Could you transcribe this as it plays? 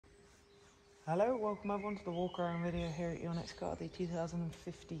Hello, welcome everyone to the walk around video here at your next car, the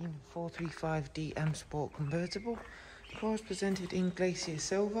 2015 435DM Sport Convertible. The car is presented in Glacier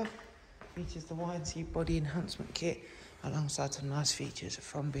Silver, features the YF body enhancement kit alongside some nice features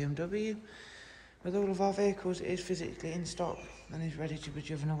from BMW. With all of our vehicles, it is physically in stock and is ready to be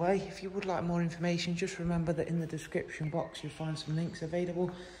driven away. If you would like more information, just remember that in the description box you'll find some links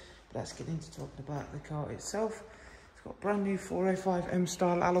available. But let's get into talking about the car itself. It's got brand new 405M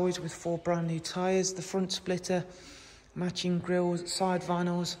style alloys with 4 brand new tyres, the front splitter, matching grills, side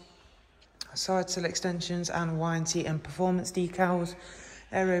vinyls, side sill extensions and YT and performance decals,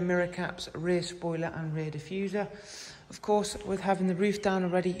 aero mirror caps, rear spoiler and rear diffuser. Of course, with having the roof down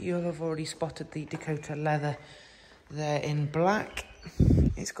already, you'll have already spotted the Dakota leather there in black.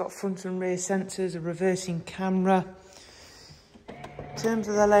 It's got front and rear sensors, a reversing camera. In terms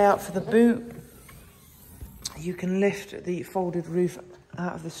of the layout for the boot, you can lift the folded roof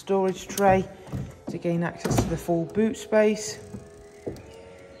out of the storage tray to gain access to the full boot space.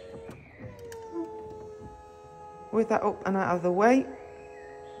 With that up and out of the way,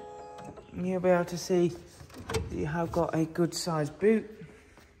 you'll be able to see that you have got a good sized boot.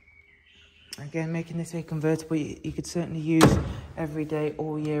 Again, making this a convertible you could certainly use every day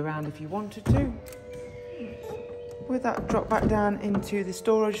all year round if you wanted to. With that drop back down into the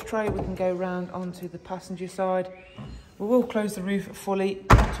storage tray, we can go round onto the passenger side. We will close the roof fully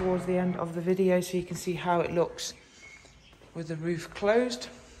towards the end of the video so you can see how it looks with the roof closed.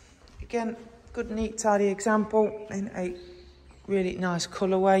 Again, good, neat, tidy example in a really nice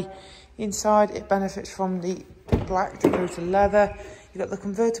colourway. Inside, it benefits from the black Dakota leather. You've got the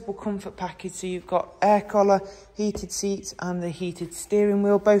convertible comfort package, so you've got air collar, heated seats and the heated steering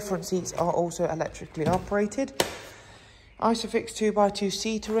wheel. Both front seats are also electrically operated. Isofix 2x2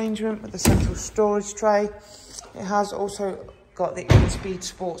 seat arrangement with the central storage tray. It has also got the 8-speed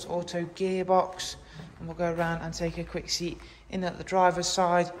sports auto gearbox, and we'll go around and take a quick seat in at the driver's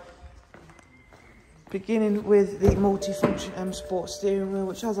side, beginning with the multi-function M Sport steering wheel,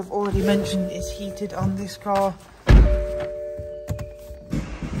 which, as I've already mentioned, is heated on this car. Just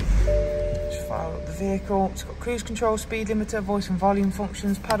fire up the vehicle. It's got cruise control, speed limiter, voice and volume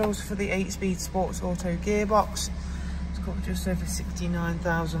functions, pedals for the 8-speed sports auto gearbox. Got just over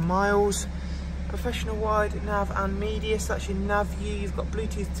 69,000 miles. Professional wide nav and media, so that's your nav view. You've got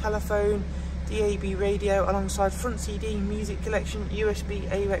Bluetooth telephone, DAB radio alongside front CD, music collection, USB,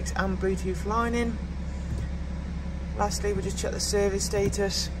 AUX and Bluetooth line-in. Lastly, we'll just check the service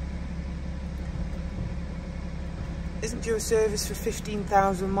status. Isn't due a service for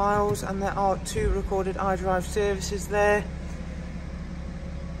 15,000 miles, and there are 2 recorded iDrive services there.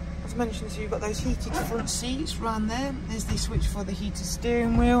 As mentioned, so you've got those heated front seats around there. There's the switch for the heated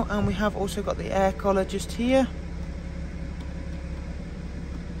steering wheel, and we have also got the air collar just here.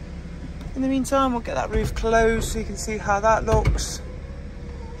 In the meantime, we'll get that roof closed so you can see how that looks.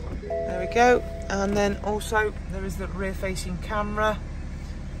 There we go. And then also there is the rear facing camera,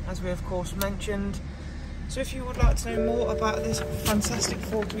 as we of course mentioned. So if you would like to know more about this fantastic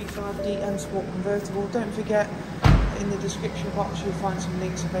 435DM Sport Convertible, don't forget, in the description box you'll find some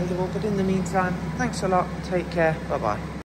links available. But in the meantime, thanks a lot, take care, bye bye.